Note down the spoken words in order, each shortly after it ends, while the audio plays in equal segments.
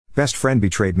Best friend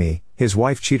betrayed me, his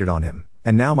wife cheated on him,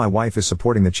 and now my wife is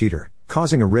supporting the cheater,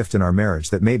 causing a rift in our marriage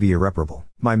that may be irreparable.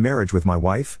 My marriage with my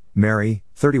wife, Mary,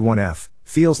 31F,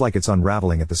 feels like it's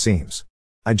unraveling at the seams.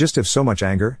 I just have so much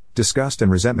anger, disgust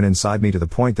and resentment inside me to the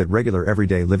point that regular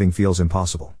everyday living feels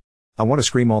impossible. I want to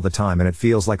scream all the time and it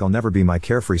feels like I'll never be my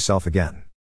carefree self again.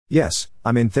 Yes,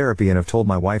 I'm in therapy and have told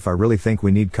my wife I really think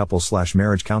we need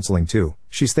couples/marriage counseling too.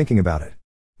 She's thinking about it.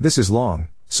 This is long,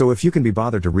 so if you can be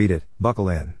bothered to read it, buckle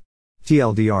in.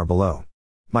 TLDR below.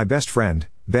 My best friend,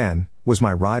 Ben, was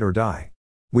my ride or die.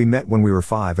 We met when we were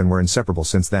 5 and were inseparable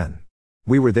since then.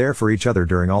 We were there for each other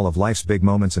during all of life's big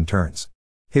moments and turns.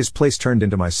 His place turned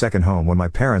into my second home when my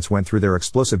parents went through their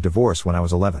explosive divorce when I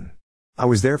was 11. I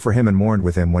was there for him and mourned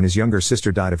with him when his younger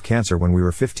sister died of cancer when we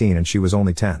were 15 and she was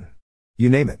only 10. You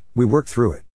name it, we worked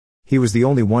through it. He was the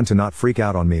only one to not freak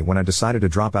out on me when I decided to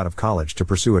drop out of college to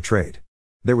pursue a trade.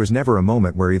 There was never a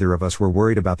moment where either of us were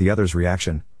worried about the other's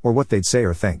reaction, or what they'd say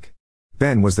or think.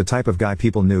 Ben was the type of guy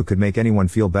people knew could make anyone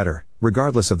feel better,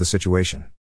 regardless of the situation.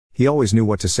 He always knew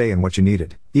what to say and what you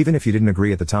needed, even if you didn't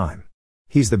agree at the time.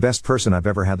 He's the best person I've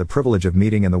ever had the privilege of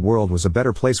meeting and the world was a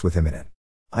better place with him in it.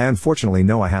 I unfortunately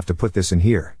know I have to put this in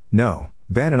here. No,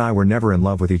 Ben and I were never in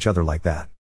love with each other like that.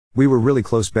 We were really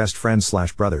close best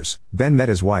friends/brothers. Ben met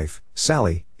his wife,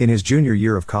 Sally, in his junior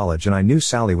year of college and I knew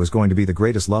Sally was going to be the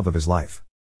greatest love of his life.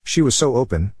 She was so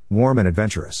open, warm and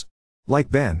adventurous.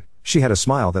 Like Ben, she had a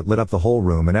smile that lit up the whole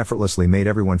room and effortlessly made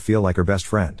everyone feel like her best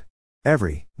friend.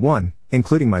 Everyone,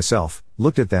 including myself,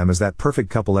 looked at them as that perfect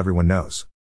couple everyone knows.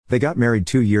 They got married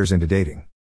 2 years into dating.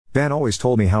 Ben always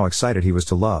told me how excited he was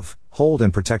to love, hold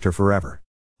and protect her forever.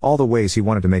 All the ways he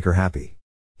wanted to make her happy.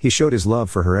 He showed his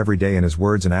love for her every day in his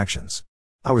words and actions.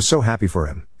 I was so happy for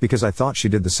him, because I thought she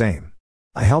did the same.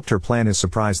 I helped her plan his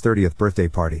surprise 30th birthday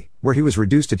party, where he was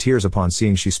reduced to tears upon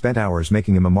seeing she spent hours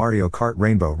making him a Mario Kart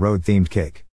Rainbow Road themed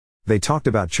cake. They talked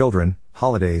about children,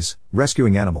 holidays,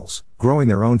 rescuing animals, growing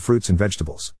their own fruits and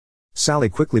vegetables. Sally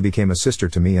quickly became a sister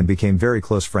to me and became very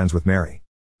close friends with Mary.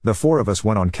 The four of us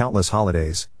went on countless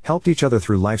holidays, helped each other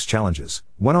through life's challenges,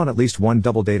 went on at least one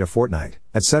double date a fortnight,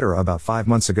 etc. About 5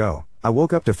 months ago, I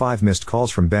woke up to 5 missed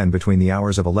calls from Ben between the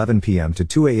hours of 11 p.m. to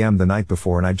 2 a.m. the night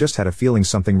before and I just had a feeling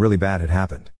something really bad had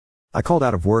happened. I called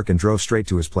out of work and drove straight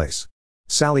to his place.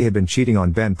 Sally had been cheating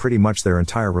on Ben pretty much their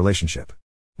entire relationship.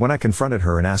 When I confronted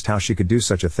her and asked how she could do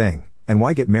such a thing, and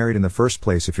why get married in the first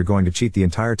place if you're going to cheat the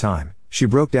entire time, she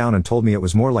broke down and told me it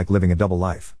was more like living a double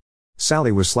life.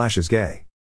 Sally was/is gay.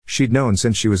 She'd known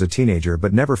since she was a teenager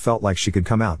but never felt like she could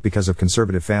come out because of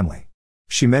conservative family.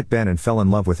 She met Ben and fell in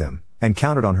love with him, and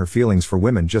counted on her feelings for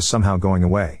women just somehow going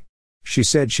away. She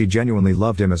said she genuinely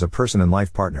loved him as a person and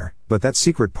life partner, but that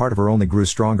secret part of her only grew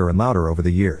stronger and louder over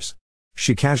the years.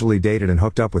 She casually dated and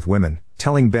hooked up with women,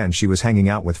 telling Ben she was hanging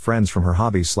out with friends from her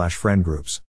hobbies/friend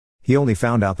groups. He only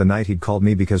found out the night he'd called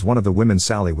me because one of the women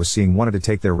Sally was seeing wanted to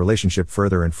take their relationship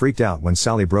further and freaked out when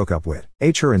Sally broke up with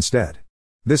her instead.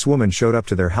 This woman showed up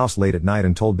to their house late at night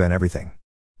and told Ben everything.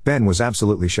 Ben was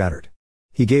absolutely shattered.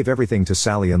 He gave everything to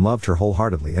Sally and loved her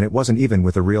wholeheartedly and it wasn't even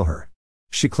with the real her.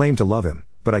 She claimed to love him,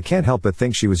 but I can't help but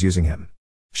think she was using him.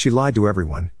 She lied to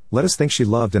everyone, let us think she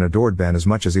loved and adored Ben as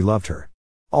much as he loved her.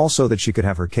 Also that she could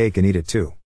have her cake and eat it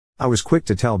too. I was quick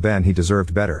to tell Ben he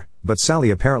deserved better, but Sally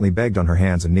apparently begged on her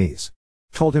hands and knees.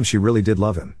 Told him she really did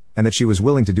love him, and that she was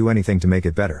willing to do anything to make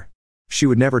it better. She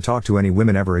would never talk to any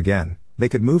women ever again, they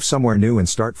could move somewhere new and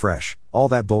start fresh, all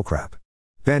that bullcrap.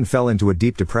 Ben fell into a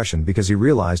deep depression because he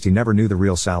realized he never knew the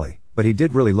real Sally, but he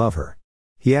did really love her.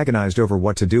 He agonized over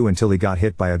what to do until he got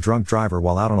hit by a drunk driver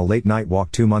while out on a late night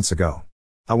walk 2 months ago.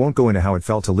 I won't go into how it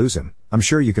felt to lose him, I'm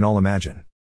sure you can all imagine.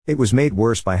 It was made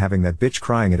worse by having that bitch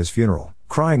crying at his funeral,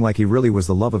 crying like he really was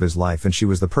the love of his life and she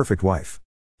was the perfect wife.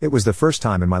 It was the first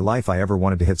time in my life I ever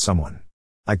wanted to hit someone.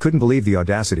 I couldn't believe the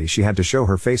audacity she had to show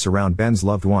her face around Ben's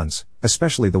loved ones,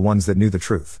 especially the ones that knew the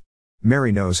truth.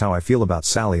 Mary knows how I feel about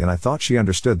Sally and I thought she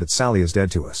understood that Sally is dead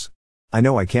to us. I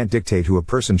know I can't dictate who a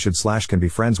person should/can be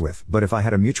friends with, but if I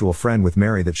had a mutual friend with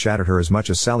Mary that shattered her as much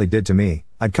as Sally did to me,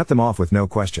 I'd cut them off with no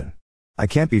question. I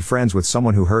can't be friends with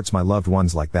someone who hurts my loved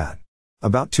ones like that.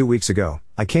 About 2 weeks ago,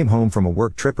 I came home from a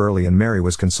work trip early and Mary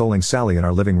was consoling Sally in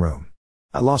our living room.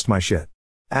 I lost my shit.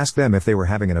 Asked them if they were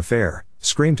having an affair,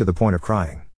 screamed to the point of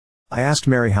crying. I asked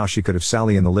Mary how she could have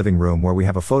Sally in the living room where we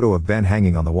have a photo of Ben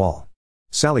hanging on the wall.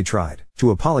 Sally tried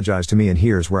to apologize to me and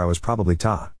here's where I was probably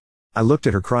I looked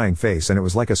at her crying face and it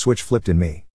was like a switch flipped in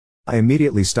me. I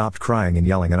immediately stopped crying and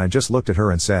yelling and I just looked at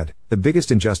her and said, the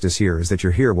biggest injustice here is that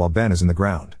you're here while Ben is in the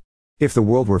ground. If the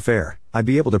world were fair, I'd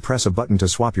be able to press a button to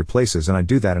swap your places and I'd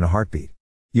do that in a heartbeat.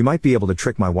 You might be able to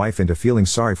trick my wife into feeling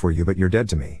sorry for you but you're dead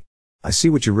to me. I see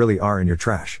what you really are and you're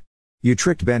trash. You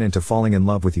tricked Ben into falling in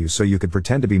love with you so you could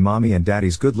pretend to be mommy and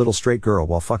daddy's good little straight girl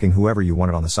while fucking whoever you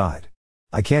wanted on the side.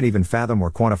 I can't even fathom or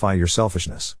quantify your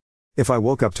selfishness. If I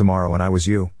woke up tomorrow and I was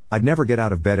you, I'd never get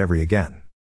out of bed ever again.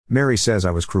 Mary says I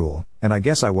was cruel, and I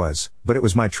guess I was, but it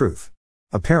was my truth.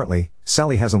 Apparently,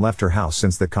 Sally hasn't left her house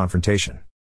since that confrontation.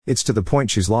 It's to the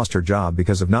point she's lost her job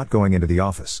because of not going into the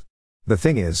office. The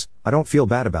thing is, I don't feel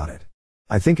bad about it.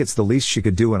 I think it's the least she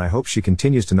could do, and I hope she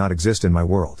continues to not exist in my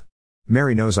world.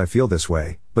 Mary knows I feel this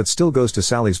way, but still goes to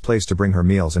Sally's place to bring her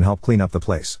meals and help clean up the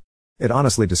place. It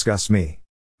honestly disgusts me.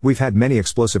 We've had many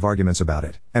explosive arguments about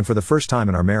it, and for the first time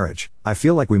in our marriage, I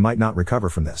feel like we might not recover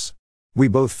from this. We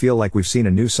both feel like we've seen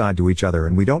a new side to each other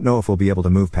and we don't know if we'll be able to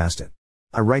move past it.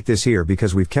 I write this here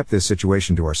because we've kept this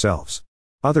situation to ourselves.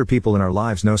 Other people in our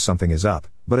lives know something is up,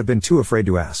 but have been too afraid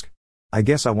to ask. I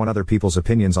guess I want other people's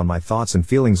opinions on my thoughts and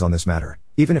feelings on this matter,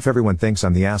 even if everyone thinks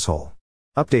I'm the asshole.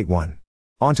 Update 1.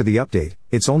 On to the update.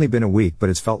 It's only been a week, but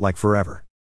it's felt like forever.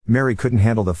 Mary couldn't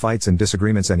handle the fights and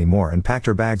disagreements anymore and packed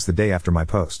her bags the day after my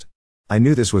post. I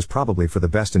knew this was probably for the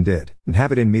best and didn't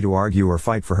have it in me to argue or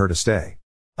fight for her to stay.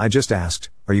 I just asked,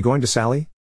 "Are you going to Sally?"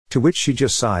 To which she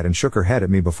just sighed and shook her head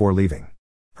at me before leaving.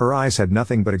 Her eyes had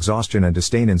nothing but exhaustion and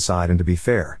disdain inside, and to be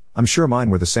fair, I'm sure mine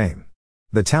were the same.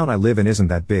 The town I live in isn't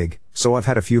that big, so I've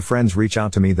had a few friends reach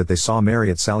out to me that they saw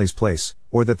Mary at Sally's place,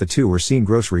 or that the two were seen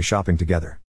grocery shopping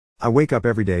together. I wake up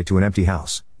every day to an empty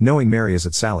house, knowing Mary is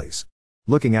at Sally's.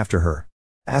 Looking after her.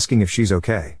 Asking if she's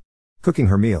okay. Cooking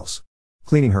her meals.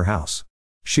 Cleaning her house.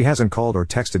 She hasn't called or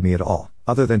texted me at all,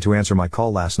 other than to answer my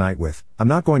call last night with, "I'm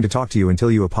not going to talk to you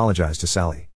until you apologize to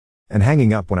Sally." And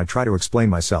hanging up when I try to explain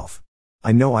myself.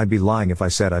 I know I'd be lying if I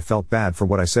said I felt bad for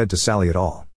what I said to Sally at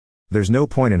all. There's no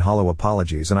point in hollow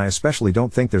apologies, and I especially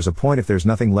don't think there's a point if there's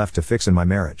nothing left to fix in my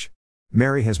marriage.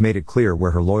 Mary has made it clear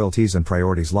where her loyalties and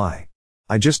priorities lie.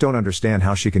 I just don't understand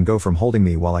how she can go from holding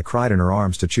me while I cried in her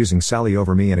arms to choosing Sally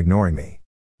over me and ignoring me.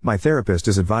 My therapist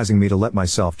is advising me to let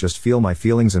myself just feel my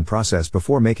feelings and process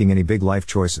before making any big life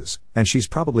choices, and she's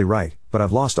probably right, but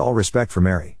I've lost all respect for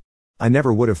Mary. I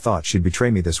never would have thought she'd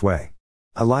betray me this way.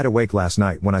 I lied awake last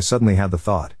night when I suddenly had the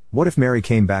thought, what if Mary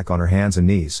came back on her hands and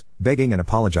knees, begging and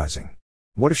apologizing?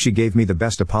 What if she gave me the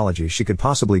best apology she could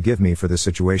possibly give me for this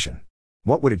situation?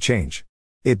 What would it change?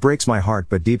 It breaks my heart,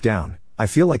 but deep down, I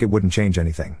feel like it wouldn't change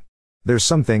anything. There's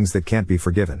some things that can't be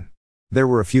forgiven. There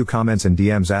were a few comments and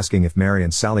DMs asking if Mary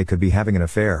and Sally could be having an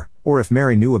affair, or if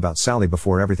Mary knew about Sally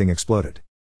before everything exploded.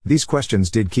 These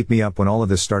questions did keep me up when all of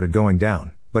this started going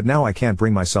down, but now I can't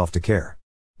bring myself to care.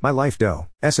 My life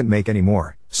doesn't make any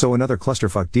more, so another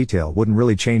clusterfuck detail wouldn't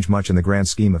really change much in the grand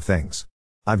scheme of things.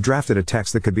 I've drafted a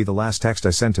text that could be the last text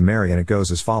I sent to Mary, and it goes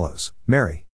as follows.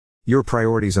 Mary, your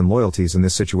priorities and loyalties in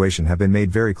this situation have been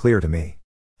made very clear to me.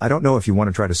 I don't know if you want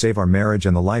to try to save our marriage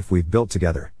and the life we've built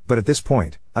together, but at this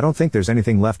point, I don't think there's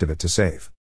anything left of it to save.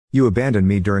 You abandoned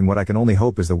me during what I can only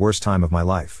hope is the worst time of my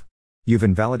life. You've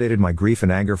invalidated my grief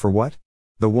and anger for what?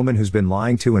 The woman who's been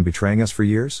lying to and betraying us for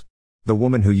years? The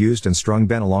woman who used and strung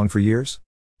Ben along for years?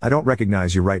 I don't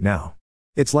recognize you right now.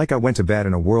 It's like I went to bed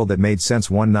in a world that made sense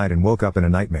one night and woke up in a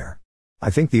nightmare.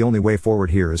 I think the only way forward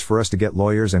here is for us to get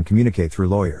lawyers and communicate through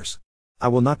lawyers. I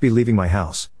will not be leaving my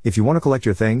house. If you want to collect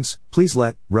your things, please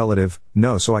let relative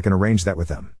know so I can arrange that with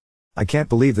them. I can't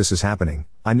believe this is happening.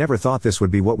 I never thought this would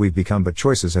be what we've become, but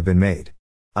choices have been made.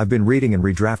 I've been reading and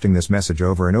redrafting this message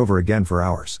over and over again for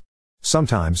hours.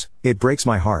 Sometimes, it breaks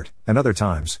my heart, and other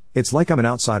times, it's like I'm an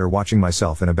outsider watching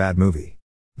myself in a bad movie.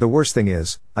 The worst thing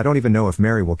is, I don't even know if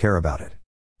Mary will care about it.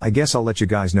 I guess I'll let you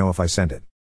guys know if I send it.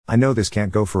 I know this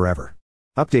can't go forever.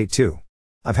 Update 2.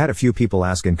 I've had a few people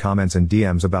ask in comments and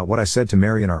DMs about what I said to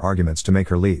Mary in our arguments to make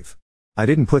her leave. I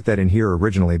didn't put that in here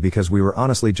originally because we were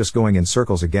honestly just going in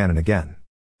circles again and again.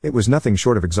 It was nothing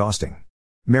short of exhausting.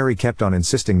 Mary kept on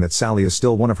insisting that Sally is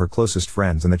still one of her closest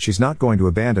friends and that she's not going to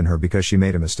abandon her because she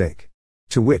made a mistake.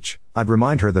 To which, I'd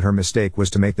remind her that her mistake was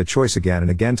to make the choice again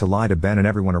and again to lie to Ben and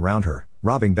everyone around her,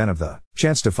 robbing Ben of the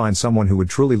chance to find someone who would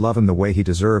truly love him the way he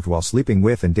deserved while sleeping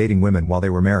with and dating women while they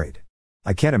were married.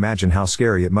 I can't imagine how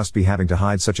scary it must be having to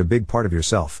hide such a big part of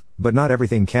yourself, but not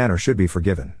everything can or should be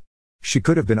forgiven. She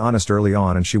could have been honest early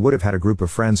on and she would have had a group of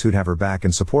friends who'd have her back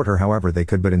and support her however they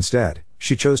could, but instead,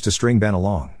 she chose to string Ben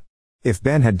along. If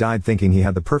Ben had died thinking he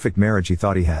had the perfect marriage he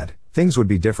thought he had, things would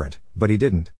be different, but he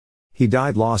didn't. He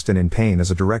died lost and in pain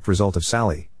as a direct result of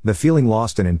Sally, the feeling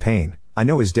lost and in pain. I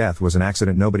know his death was an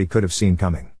accident nobody could have seen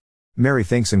coming. Mary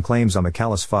thinks and claims I'm a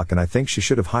callous fuck, and I think she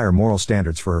should have higher moral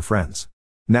standards for her friends.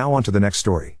 Now on to the next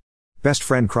story. Best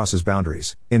friend crosses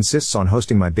boundaries, insists on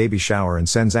hosting my baby shower and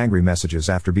sends angry messages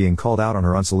after being called out on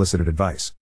her unsolicited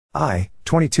advice. I,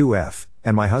 22F,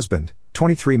 and my husband,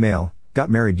 23 male, got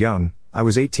married young. I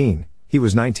was 18, He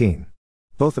was 19.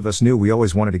 Both of us knew we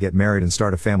always wanted to get married and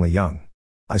start a family young.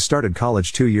 I started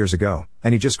college 2 years ago,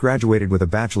 and he just graduated with a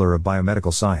Bachelor of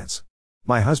Biomedical Science.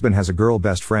 My husband has a girl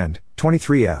best friend,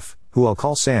 23F, who I'll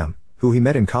call Sam, who he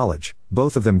met in college.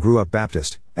 Both of them grew up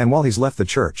Baptist, and while he's left the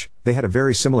church, they had a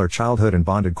very similar childhood and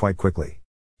bonded quite quickly.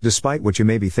 Despite what you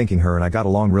may be thinking, her and I got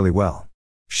along really well.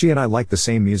 She and I liked the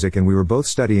same music and we were both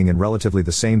studying in relatively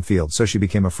the same field, so she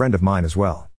became a friend of mine as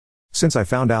well. Since I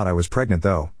found out I was pregnant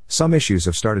though, some issues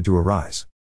have started to arise.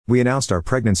 We announced our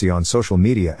pregnancy on social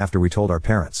media after we told our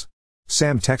parents.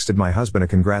 Sam texted my husband a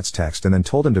congrats text and then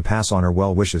told him to pass on her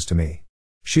well wishes to me.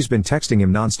 She's been texting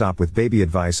him nonstop with baby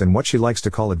advice and what she likes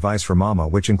to call advice for mama,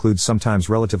 which includes sometimes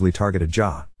relatively targeted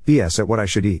BS at what I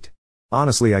should eat.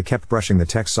 Honestly, I kept brushing the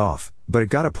texts off, but it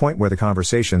got a point where the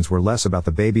conversations were less about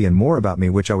the baby and more about me,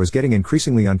 which I was getting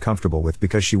increasingly uncomfortable with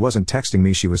because she wasn't texting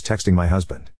me, she was texting my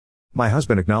husband. My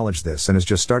husband acknowledged this and has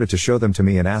just started to show them to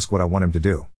me and ask what I want him to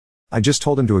do. I just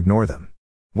told him to ignore them.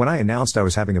 When I announced I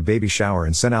was having a baby shower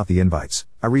and sent out the invites,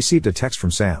 I received a text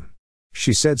from Sam.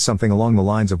 She said something along the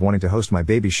lines of wanting to host my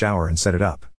baby shower and set it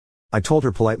up. I told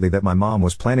her politely that my mom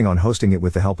was planning on hosting it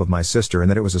with the help of my sister and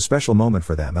that it was a special moment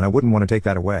for them and I wouldn't want to take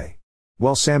that away.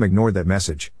 Well, Sam ignored that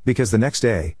message, because the next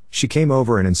day, she came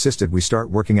over and insisted we start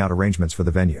working out arrangements for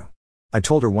the venue. I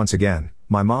told her once again,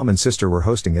 my mom and sister were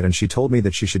hosting it and she told me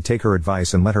that she should take her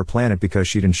advice and let her plan it because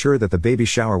she'd ensure that the baby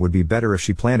shower would be better if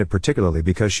she planned it, particularly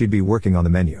because she'd be working on the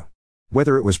menu.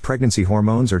 Whether it was pregnancy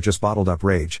hormones or just bottled up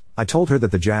rage, I told her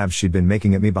that the jabs she'd been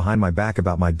making at me behind my back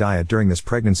about my diet during this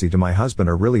pregnancy to my husband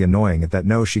are really annoying, and that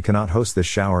no, she cannot host this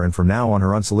shower, and from now on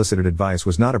her unsolicited advice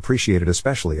was not appreciated,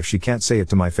 especially if she can't say it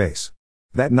to my face.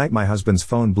 That night my husband's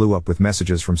phone blew up with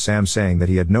messages from Sam saying that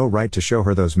he had no right to show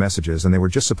her those messages and they were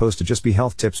just supposed to just be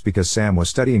health tips because Sam was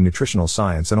studying nutritional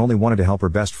science and only wanted to help her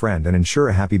best friend and ensure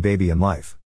a happy baby in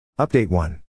life. Update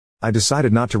 1. I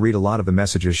decided not to read a lot of the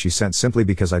messages she sent simply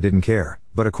because I didn't care,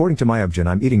 but according to my husband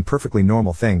I'm eating perfectly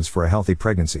normal things for a healthy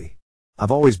pregnancy. I've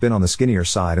always been on the skinnier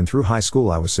side and through high school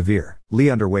I was severely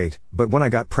underweight, but when I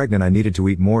got pregnant I needed to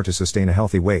eat more to sustain a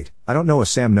healthy weight. I don't know if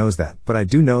Sam knows that, but I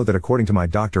do know that according to my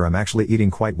doctor I'm actually eating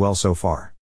quite well so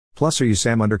far. Plus, are you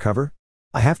Sam undercover?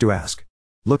 I have to ask.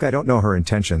 Look, I don't know her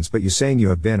intentions, but you saying you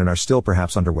have been and are still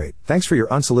perhaps underweight. Thanks for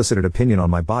your unsolicited opinion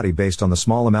on my body based on the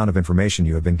small amount of information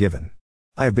you have been given.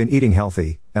 I have been eating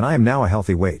healthy, and I am now a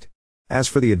healthy weight. As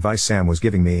for the advice Sam was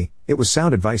giving me, it was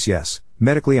sound advice, yes.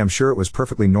 Medically I'm sure it was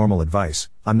perfectly normal advice,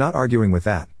 I'm not arguing with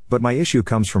that, but my issue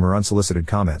comes from her unsolicited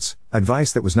comments,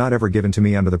 advice that was not ever given to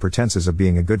me under the pretenses of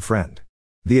being a good friend.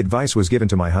 The advice was given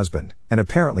to my husband, and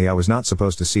apparently I was not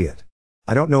supposed to see it.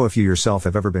 I don't know if you yourself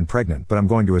have ever been pregnant, but I'm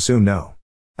going to assume no.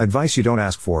 Advice you don't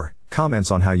ask for, comments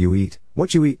on how you eat,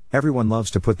 what you eat, everyone loves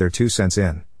to put their 2 cents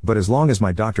in, but as long as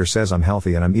my doctor says I'm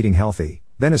healthy and I'm eating healthy,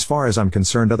 then as far as I'm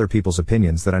concerned other people's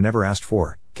opinions that I never asked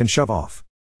for, can shove off.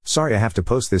 Sorry I have to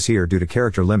post this here due to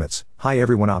character limits. Hi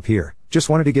everyone up here, just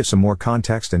wanted to give some more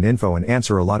context and info and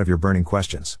answer a lot of your burning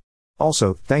questions.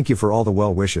 Also, thank you for all the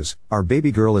well wishes, our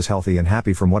baby girl is healthy and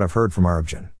happy from what I've heard from our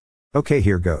husband. Okay,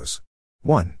 here goes.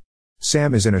 1.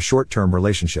 Sam is in a short-term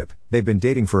relationship, they've been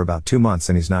dating for about 2 months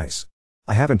and he's nice.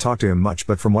 I haven't talked to him much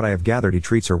but from what I have gathered he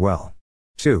treats her well.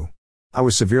 2. I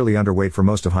was severely underweight for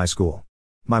most of high school.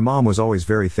 My mom was always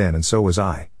very thin and so was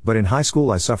I, but in high school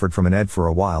I suffered from an ED for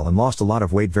a while and lost a lot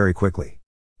of weight very quickly.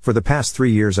 For the past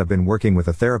 3 years I've been working with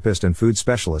a therapist and food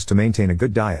specialist to maintain a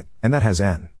good diet, and that has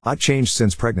not changed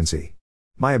since pregnancy.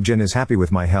 My husband is happy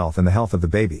with my health and the health of the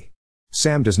baby.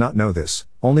 Sam does not know this,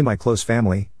 only my close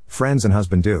family, friends and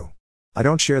husband do. I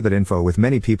don't share that info with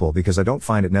many people because I don't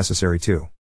find it necessary to.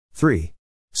 3.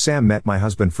 Sam met my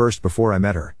husband first before I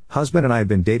met her. Husband and I had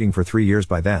been dating for 3 years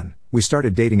by then. We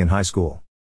started dating in high school.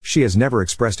 She has never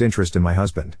expressed interest in my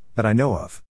husband, that I know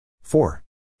of. 4.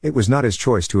 It was not his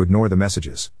choice to ignore the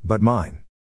messages, but mine.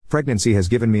 Pregnancy has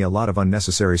given me a lot of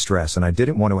unnecessary stress and I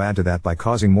didn't want to add to that by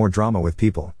causing more drama with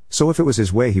people, so if it was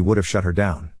his way he would have shut her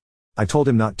down. I told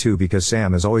him not to because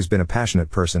Sam has always been a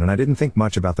passionate person and I didn't think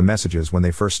much about the messages when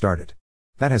they first started.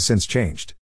 That has since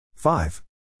changed. 5.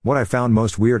 What I found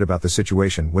most weird about the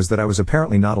situation was that I was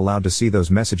apparently not allowed to see those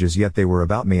messages, yet they were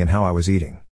about me and how I was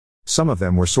eating. Some of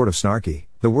them were sort of snarky.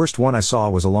 The worst one I saw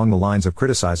was along the lines of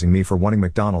criticizing me for wanting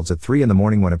McDonald's at 3 in the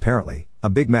morning when apparently, a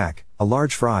Big Mac, a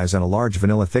large fries and a large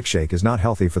vanilla thickshake is not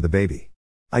healthy for the baby.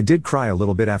 I did cry a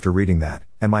little bit after reading that,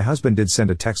 and my husband did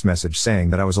send a text message saying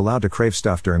that I was allowed to crave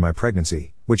stuff during my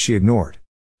pregnancy, which she ignored.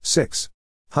 6.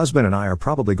 Husband and I are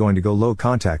probably going to go low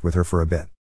contact with her for a bit.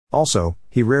 Also,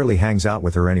 he rarely hangs out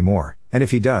with her anymore, and if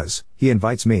he does, he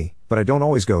invites me, but I don't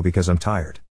always go because I'm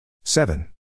tired. 7.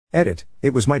 Edit,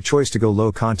 it was my choice to go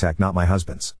low contact, not my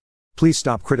husband's. Please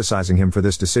stop criticizing him for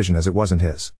this decision as it wasn't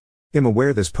his. I'm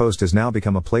aware this post has now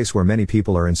become a place where many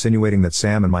people are insinuating that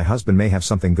Sam and my husband may have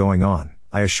something going on.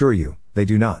 I assure you, they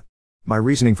do not. My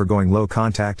reasoning for going low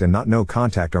contact and not no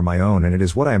contact are my own, and it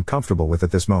is what I am comfortable with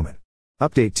at this moment.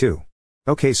 Update 2.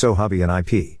 Okay, so hubby and I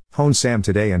phoned Sam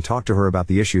today and talked to her about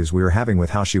the issues we were having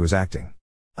with how she was acting.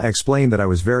 I explained that I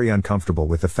was very uncomfortable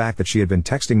with the fact that she had been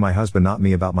texting my husband, not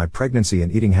me, about my pregnancy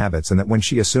and eating habits, and that when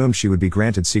she assumed she would be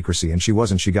granted secrecy and she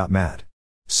wasn't, she got mad.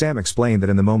 Sam explained that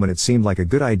in the moment it seemed like a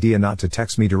good idea not to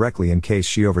text me directly in case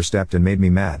she overstepped and made me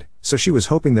mad, so she was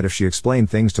hoping that if she explained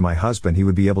things to my husband he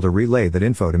would be able to relay that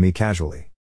info to me casually.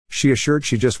 She assured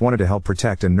she just wanted to help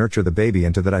protect and nurture the baby,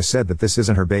 and to that I said that this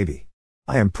isn't her baby.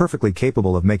 I am perfectly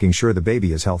capable of making sure the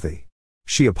baby is healthy.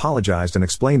 She apologized and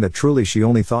explained that truly she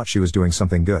only thought she was doing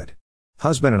something good.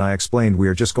 Husband and I explained we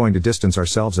are just going to distance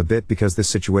ourselves a bit because this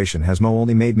situation has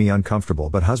only made me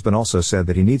uncomfortable, but husband also said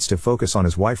that he needs to focus on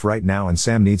his wife right now and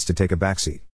Sam needs to take a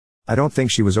backseat. I don't think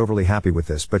she was overly happy with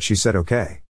this, but she said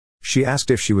okay. She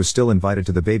asked if she was still invited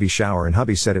to the baby shower, and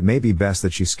hubby said it may be best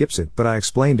that she skips it, but I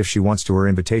explained if she wants to, her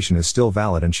invitation is still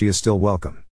valid and she is still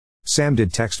welcome. Sam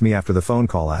did text me after the phone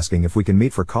call asking if we can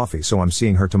meet for coffee, so I'm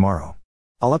seeing her tomorrow.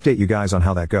 I'll update you guys on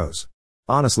how that goes.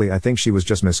 Honestly, I think she was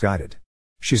just misguided.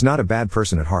 She's not a bad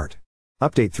person at heart.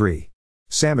 Update 3.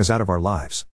 Sam is out of our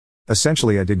lives.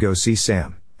 Essentially, I did go see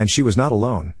Sam, and she was not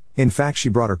alone. In fact, she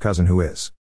brought her cousin, who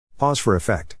is, pause for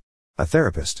effect, a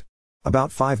therapist.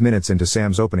 About 5 minutes into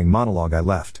Sam's opening monologue, I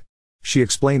left. She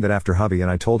explained that after hubby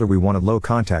and I told her we wanted low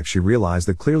contact, she realized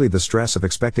that clearly the stress of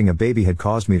expecting a baby had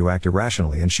caused me to act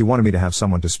irrationally, and she wanted me to have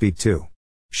someone to speak to.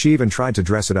 She even tried to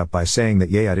dress it up by saying that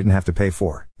I didn't have to pay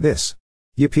for this.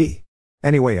 Yippee.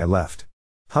 Anyway, I left.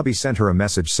 Hubby sent her a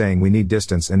message saying we need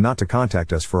distance and not to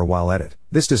contact us for a while. Edit.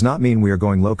 This does not mean we are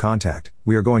going low contact,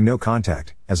 we are going no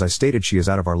contact. As I stated, she is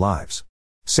out of our lives.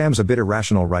 Sam's a bit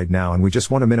irrational right now and we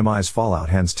just want to minimize fallout,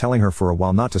 hence telling her for a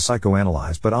while not to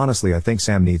psychoanalyze, but honestly I think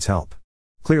Sam needs help.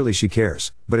 Clearly she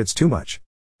cares, but it's too much.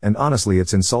 And honestly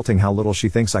it's insulting how little she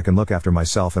thinks I can look after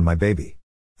myself and my baby.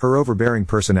 Her overbearing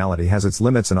personality has its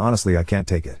limits and honestly I can't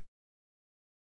take it.